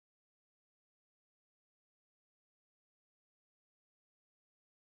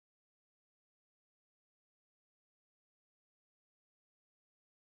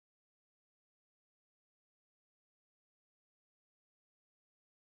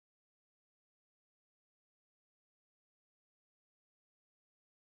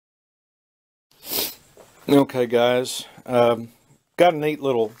Okay guys, got a neat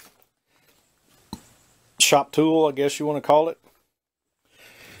little shop tool, I guess you want to call it.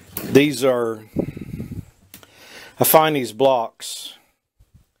 These are, I find these blocks,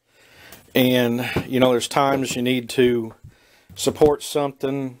 and you know, there's times you need to support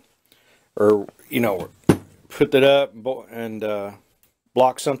something, or you know, put that up and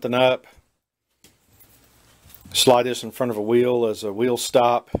block something up. Slide this in front of a wheel as a wheel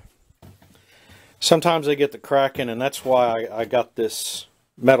stop. Sometimes they get the cracking, and that's why I got this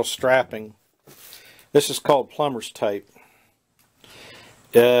metal strapping. This is called plumber's tape.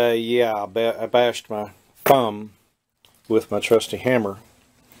 Yeah, I bashed my thumb with my trusty hammer.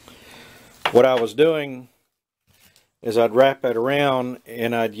 What I was doing is I'd wrap it around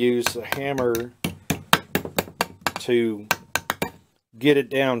and I'd use the hammer to get it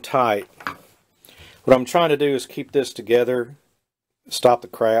down tight. What I'm trying to do is keep this together, stop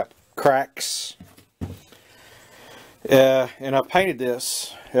the cracks. And I've painted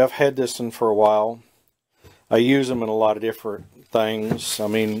this. I've had this in for a while. I use them in a lot of different things. I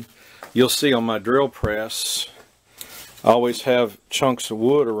mean, you'll see on my drill press, I always have chunks of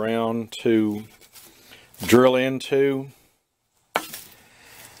wood around to drill into.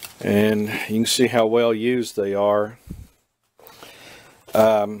 And you can see how well used they are.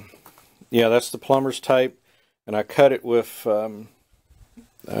 Yeah, that's the plumber's tape. And I cut it with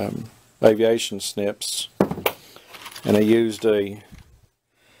aviation snips. And I used a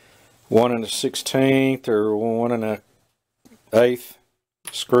 1 1/16 or 1 1/8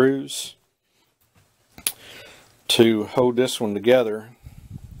 screws to hold this one together.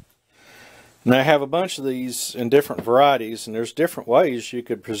 And I have a bunch of these in different varieties, and there's different ways you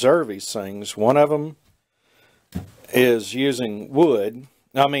could preserve these things. One of them is using wood,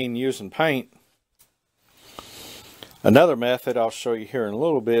 using paint. Another method I'll show you here in a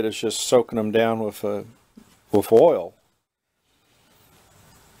little bit is just soaking them down with oil.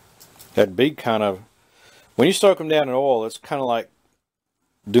 That'd be kind of, when you soak them down in oil, it's kind of like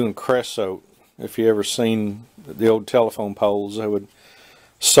doing creosote. If you ever seen the old telephone poles, they would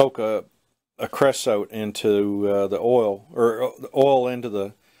soak a creosote into the oil, or the oil into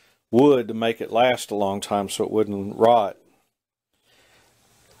the wood to make it last a long time so it wouldn't rot.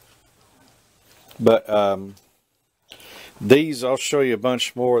 But these, I'll show you a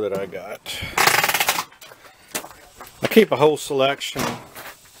bunch more that I got. I keep a whole selection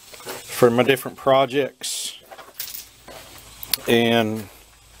for my different projects, and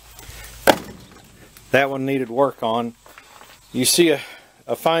that one needed work on. You see, I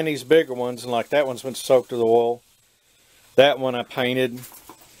find these bigger ones, and like that one's been soaked with oil. That one I painted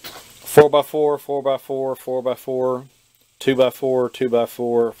 4x4, 4x4, 4x4, 2x4,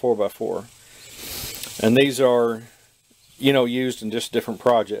 2x4, 4x4, and these are, you know, used in just different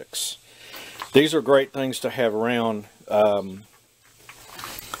projects. These are great things to have around.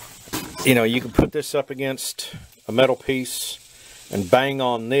 You know, you can put this up against a metal piece and bang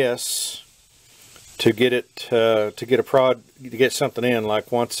on this to get it to get something in.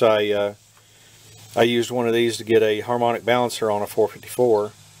 Like once I used one of these to get a harmonic balancer on a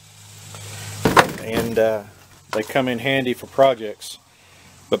 454, and they come in handy for projects.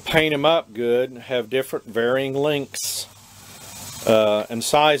 But paint them up good, have different varying lengths and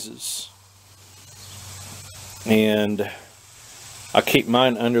sizes. And I keep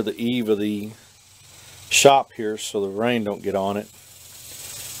mine under the eave of the shop here so the rain don't get on it.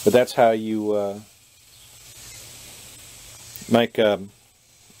 But that's how you make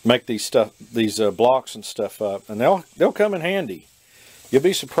these blocks and stuff up, and they'll come in handy. You'll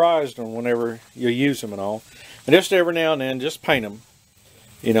be surprised on whenever you use them and all. And just every now and then, just paint them.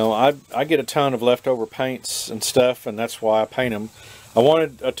 You know, I get a ton of leftover paints and stuff, and that's why I paint them.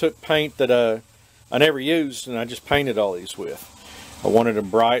 I took paint that I never used, and I just painted all these with. I wanted them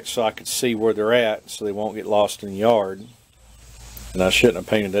bright so I could see where they're at, so they won't get lost in the yard. And I shouldn't have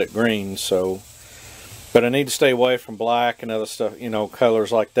painted that green, so. But I need to stay away from black and other stuff, you know,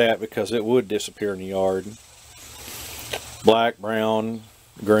 colors like that, because it would disappear in the yard. Black, brown,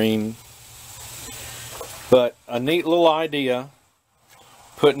 green. But a neat little idea,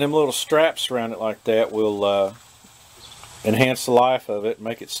 putting them little straps around it like that will enhance the life of it,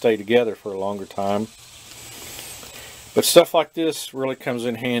 make it stay together for a longer time. But stuff like this really comes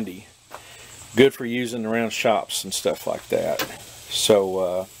in handy. Good for using around shops and stuff like that.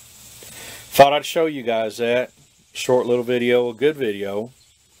 So, thought I'd show you guys that. Short little video, a good video.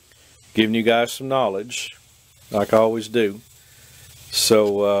 Giving you guys some knowledge, like I always do.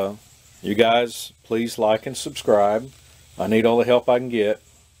 So, you guys, please like and subscribe. I need all the help I can get.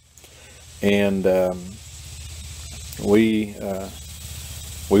 And we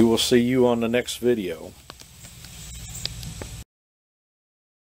will see you on the next video.